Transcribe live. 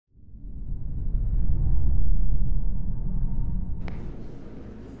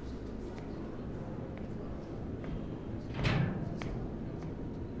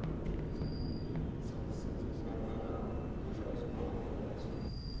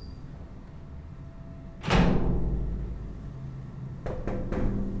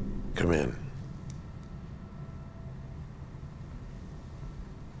Come in.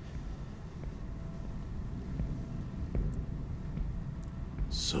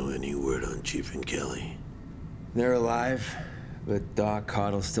 So any word on Chief and Kelly? They're alive, but Doc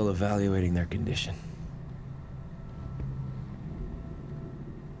Cottle's still evaluating their condition.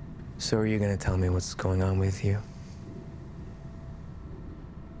 So are you gonna tell me what's going on with you?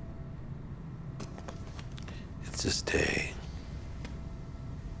 It's this day.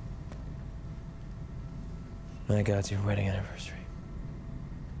 My God, it's your wedding anniversary.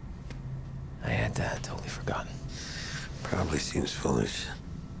 I had totally forgotten. Probably seems foolish,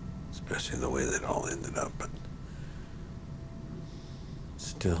 especially the way that all ended up, but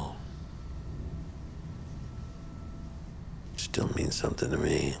still means something to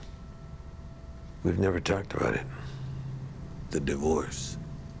me. We've never talked about it. The divorce.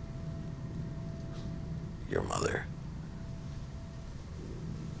 Your mother.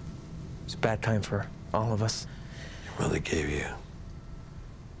 It's a bad time for all of us. Your mother gave you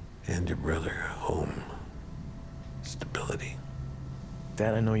and your brother a home, stability.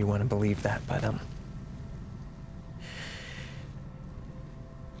 Dad, I know you want to believe that, but,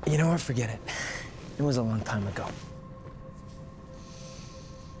 you know what? Forget it. It was a long time ago.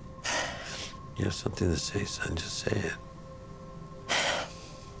 You have something to say, son, just say it.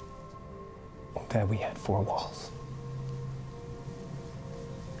 Dad, we had 4 walls.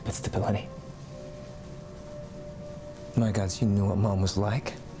 But stability. My God, you knew what Mom was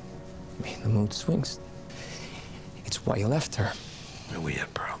like. I mean, the mood swings. It's why you left her. And we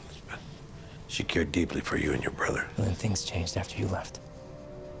had problems, but she cared deeply for you and your brother. And then things changed after you left.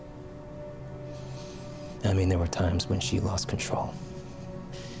 I mean, there were times when she lost control.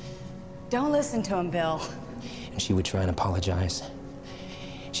 Don't listen to him, Bill. And she would try and apologize.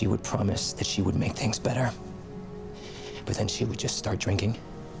 She would promise that she would make things better. But then she would just start drinking,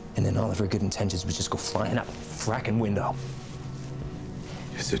 and then all of her good intentions would just go flying out the fracking window.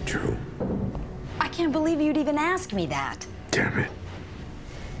 Is it true? I can't believe you'd even ask me that. Damn it.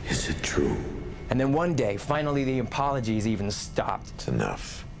 Is it true? And then one day, finally, the apologies even stopped. It's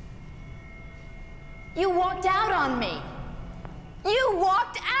enough. You walked out on me. You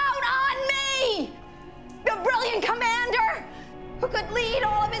walked out on me! The brilliant commander who could lead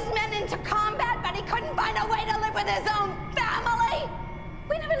all of his men into combat, but he couldn't find a way to live with his own family.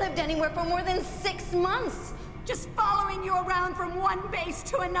 We never lived anywhere for more than 6 months, just following you around from one base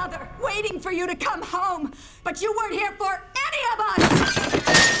to another, waiting for you to come home. But you weren't here for any of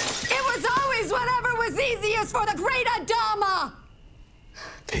us. It was always whatever was easiest for the great Adama.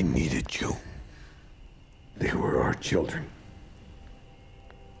 They needed you. They were our children.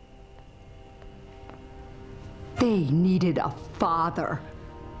 They needed a father.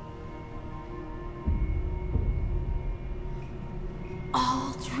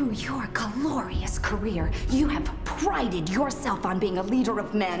 All through your glorious career, you have prided yourself on being a leader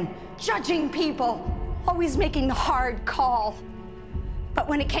of men, judging people, always making the hard call. But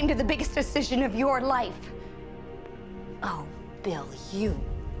when it came to the biggest decision of your life, oh, Bill, you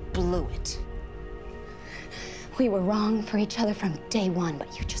blew it. We were wrong for each other from day one,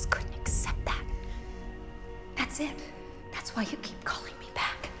 but you just couldn't accept that. That's it. That's why you keep calling me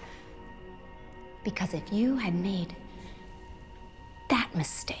back. Because if you had made that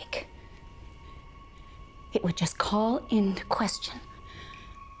mistake, it would just call into question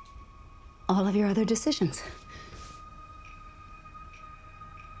all of your other decisions.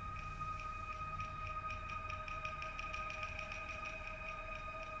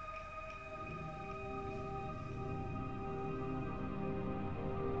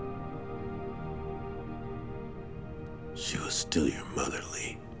 She was still your mother,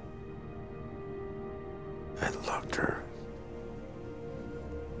 Lee. I loved her.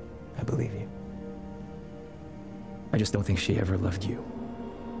 I believe you. I just don't think she ever loved you.